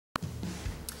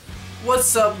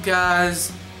What's up,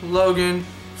 guys? Logan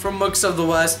from Books of the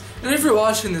West. And if you're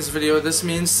watching this video, this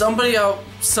means somebody out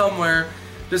somewhere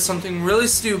did something really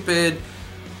stupid,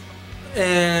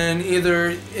 and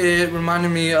either it reminded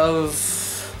me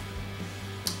of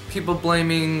people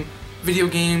blaming video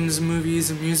games, movies,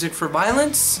 and music for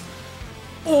violence,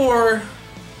 or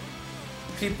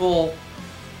people,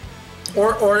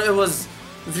 or it was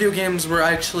video games were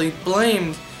actually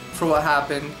blamed for what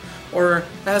happened, or it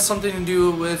has something to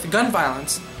do with gun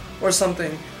violence or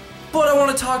something. But I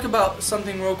want to talk about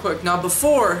something real quick. Now,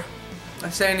 before I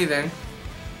say anything,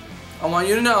 I want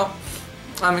you to know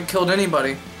I haven't killed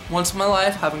anybody once in my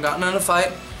life, haven't gotten in a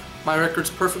fight. My record's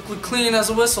perfectly clean as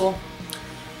a whistle.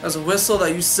 As a whistle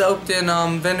that you soaked in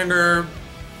vinegar,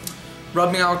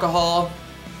 rubbing alcohol,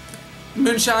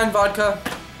 moonshine, vodka,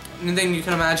 anything you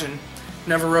can imagine.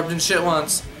 Never rubbed in shit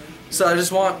once. So I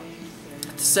just want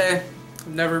to say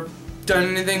I've never done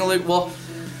anything illegal. Well,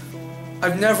 I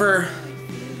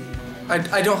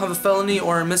don't have a felony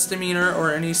or a misdemeanor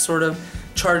or any sort of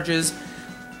charges,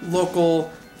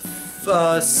 local,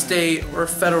 state, or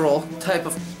federal type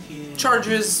of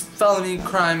charges, felony,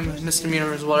 crime,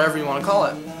 misdemeanors, whatever you want to call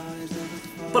it.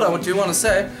 But I do want to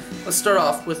say, let's start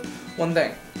off with one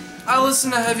thing. I listen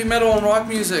to heavy metal and rock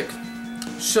music.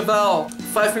 Chevelle,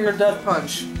 Five Finger Death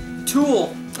Punch,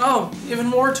 Tool, oh, even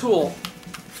more Tool.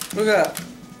 Look at that.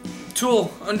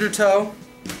 Tool, Undertow,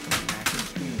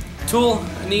 Tool,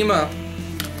 Anima,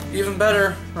 even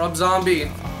better, Rob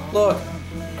Zombie. Look,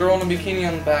 girl in a bikini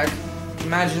on the back.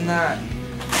 Imagine that.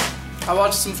 I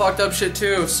watched some fucked up shit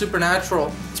too,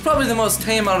 Supernatural. It's probably the most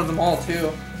tame out of them all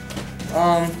too.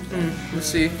 Let's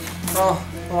see. Oh,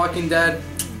 The Walking Dead.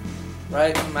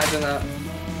 Right? Imagine that.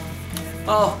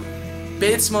 Oh,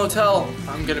 Bates Motel.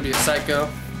 I'm gonna be a psycho.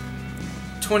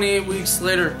 28 weeks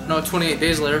later. No, 28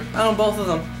 days later. I own both of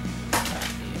them.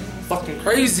 Fucking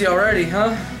crazy already,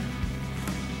 huh?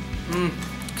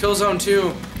 Killzone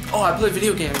 2. Oh, I play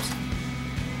video games.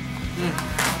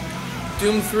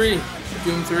 Doom 3.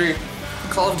 Doom 3.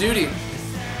 Call of Duty.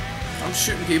 I'm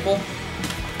shooting people.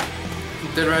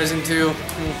 Dead Rising 2.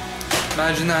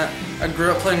 Imagine that. I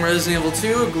grew up playing Resident Evil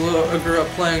 2. I grew up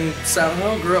playing Silent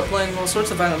Hill. Grew up playing all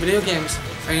sorts of violent video games.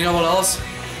 And you know what else?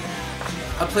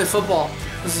 I play football.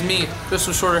 This is me. Just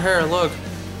with shorter hair. Look.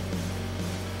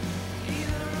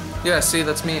 Yeah, see,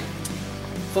 that's me.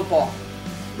 Football.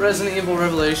 Resident Evil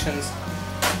Revelations.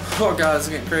 Oh god, it's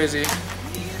getting crazy.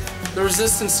 The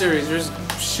Resistance series. You're just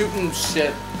shooting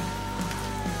shit.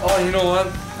 Oh, you know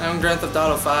what? I own Grand Theft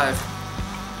Auto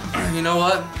 5. You know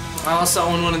what? I also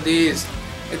own one of these.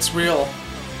 It's real.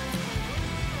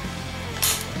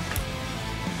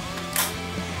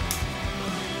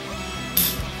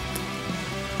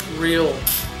 Real.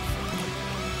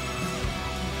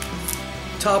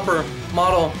 Topper,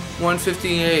 model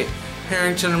 158,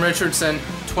 Harrington and Richardson,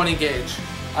 20 gauge.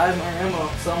 I have my ammo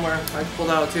somewhere. I pulled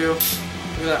out too. Look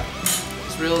at that.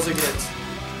 As real as it gets.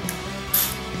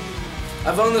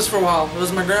 I've owned this for a while. It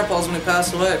was my grandpa's when he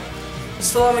passed away.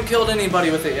 Still haven't killed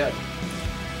anybody with it yet.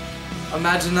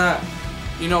 Imagine that.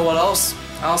 You know what else?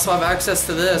 I also have access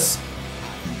to this.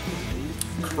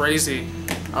 Crazy.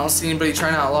 I don't see anybody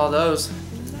trying to outlaw those.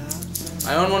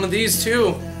 I own one of these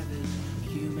too.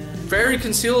 Very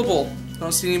concealable.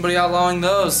 Don't see anybody outlawing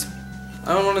those.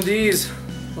 I own one of these.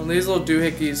 One of these little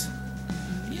doohickeys.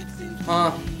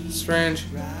 Huh. Strange.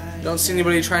 Don't see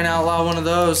anybody trying to outlaw one of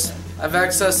those. I have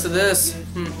access to this.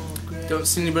 Don't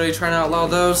see anybody trying to outlaw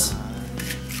those.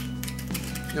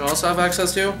 You also have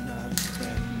access to?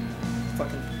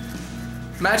 Fucking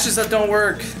matches that don't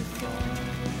work.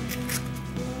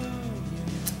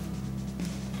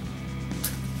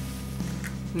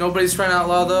 Nobody's trying to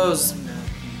outlaw those.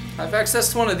 I have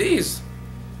access to one of these.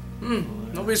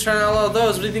 Nobody's trying to outlaw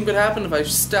those. What do you think would happen if I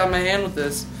stabbed my hand with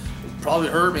this? It would probably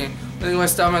hurt me. I think if I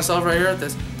stab myself right here at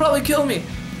this, probably kill me.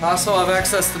 I also have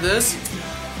access to this.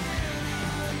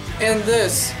 And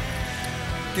this.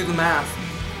 Do the math.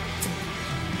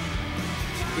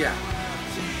 Yeah.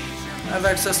 I have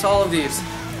access to all of these.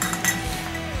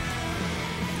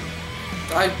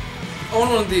 I own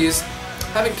one of these.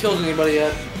 Haven't killed anybody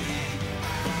yet.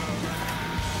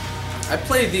 I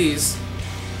play these.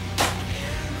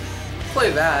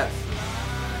 Play that.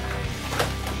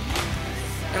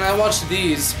 And I watch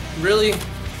these. Really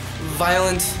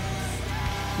violent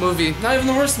movie. Not even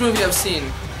the worst movie I've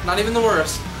seen. Not even the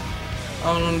worst.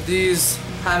 I own one of these.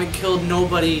 Haven't killed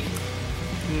nobody.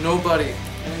 Nobody.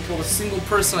 I haven't killed a single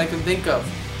person I can think of.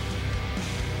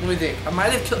 Let me think. I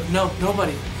might have killed... No,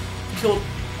 nobody. Killed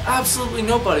absolutely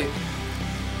nobody.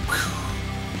 Whew.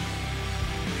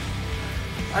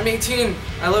 I'm 18.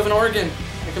 I live in Oregon.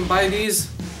 I can buy these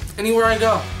anywhere I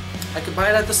go. I could buy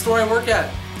it at the store I work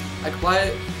at. I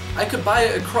could buy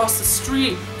it across the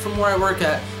street from where I work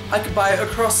at. I could buy it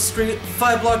across the street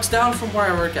 5 blocks down from where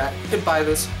I work at. I could buy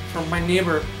this from my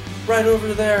neighbor right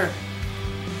over there.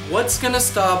 What's gonna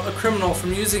stop a criminal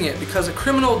from using it? Because a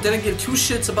criminal didn't give 2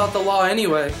 shits about the law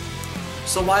anyway.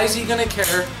 So why is he gonna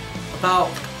care about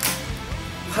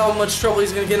how much trouble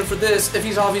he's gonna get in for this if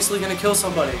he's obviously gonna kill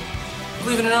somebody?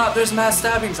 Believe it or not, there's mass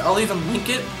stabbings. I'll even link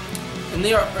it in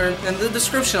the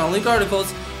description. I'll link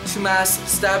articles to mass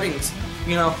stabbings.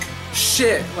 You know,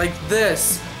 shit like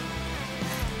this.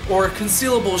 Or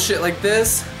concealable shit like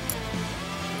this.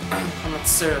 I'm not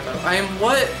stereotype. I am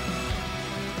what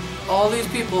all these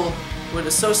people would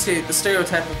associate the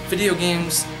stereotype of video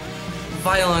games,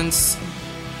 violence,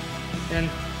 and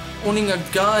owning a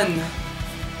gun.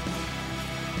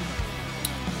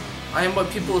 I am what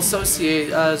people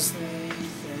associate as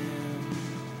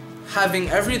having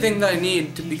everything that I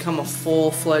need to become a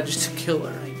full-fledged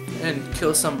killer and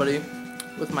kill somebody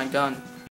with my gun.